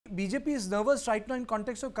BJP is nervous right now in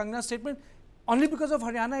context of Kangana's statement only because of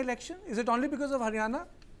Haryana election? Is it only because of Haryana?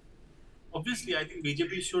 Obviously, I think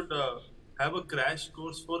BJP should have a crash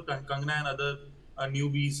course for Kangana and other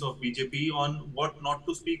newbies of BJP on what not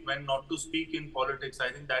to speak, when not to speak in politics.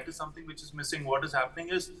 I think that is something which is missing. What is happening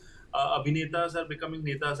is Abhinetas are becoming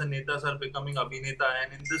Netas and Netas are becoming Abhineta.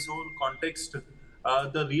 And in this whole context,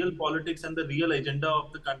 the real politics and the real agenda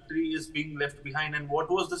of the country is being left behind. And what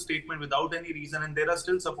was the statement without any reason? And there are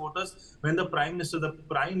still supporters when the Prime Minister, the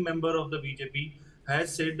prime member of the BJP,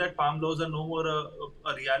 has said that farm laws are no more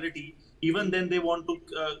a reality. Even then, they want to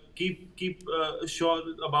keep sure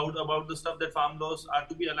about the stuff that farm laws are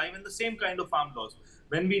to be alive, and the same kind of farm laws.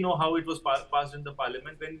 When we know how it was passed in the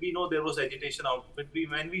parliament, when we know there was agitation out,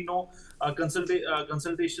 when we know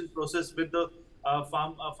consultation process with the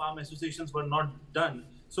farm associations were not done.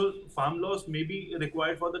 So farm laws may be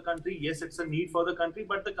required for the country. Yes, it's a need for the country,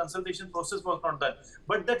 but the consultation process was not done.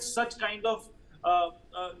 But that's such kind of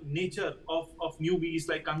nature of newbies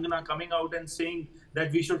like Kangana coming out and saying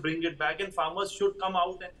that we should bring it back and farmers should come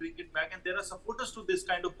out and bring it back, and there are supporters to this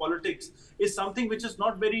kind of politics, is something which is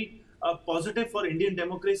not very positive for Indian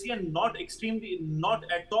democracy and not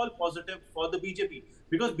at all positive for the BJP,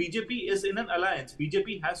 because BJP is in an alliance.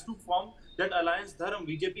 BJP has to form that alliance dharma.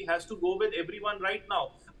 BJP has to go with everyone right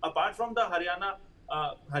now. Apart from the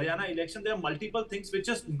Haryana election, there are multiple things which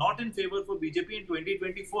is not in favor for BJP in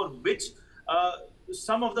 2024, which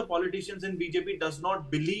some of the politicians in BJP does not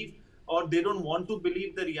believe, or they don't want to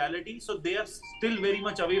believe the reality. So they are still very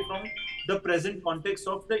much away from the present context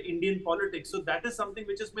of the Indian politics. So that is something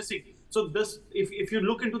which is missing. So this, if you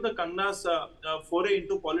look into the Kangana's foray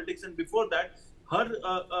into politics, and before that, her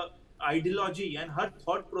ideology and her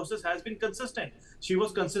thought process has been consistent. She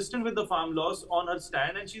was consistent with the farm laws on her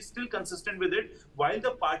stand, and she's still consistent with it, while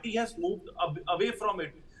the party has moved away from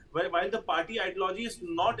it. While the party ideology is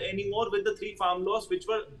not anymore with the 3 farm laws, which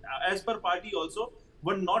were, as per party also,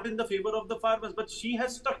 were not in the favor of the farmers, but she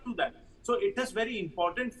has stuck to that. So it is very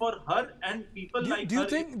important for her and people like her.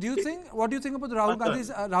 What do you think about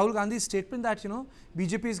Rahul Gandhi's statement that,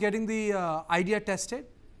 BJP is getting the idea tested?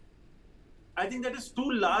 I think that is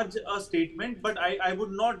too large a statement, but I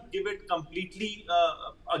would not give it completely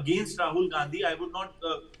against Rahul Gandhi. I would not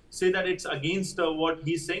say that it's against what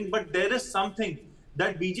he's saying, but there is something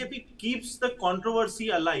that BJP keeps the controversy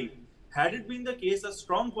alive. Had it been the case, a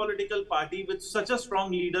strong political party with such a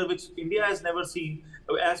strong leader, which India has never seen,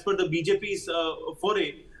 as per the BJP's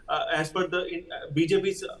foray, as per the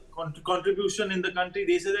BJP's contribution in the country,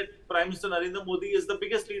 they say that Prime Minister Narendra Modi is the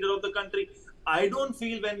biggest leader of the country. I don't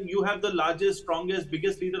feel when you have the largest, strongest,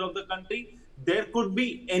 biggest leader of the country, there could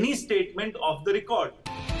be any statement off the record.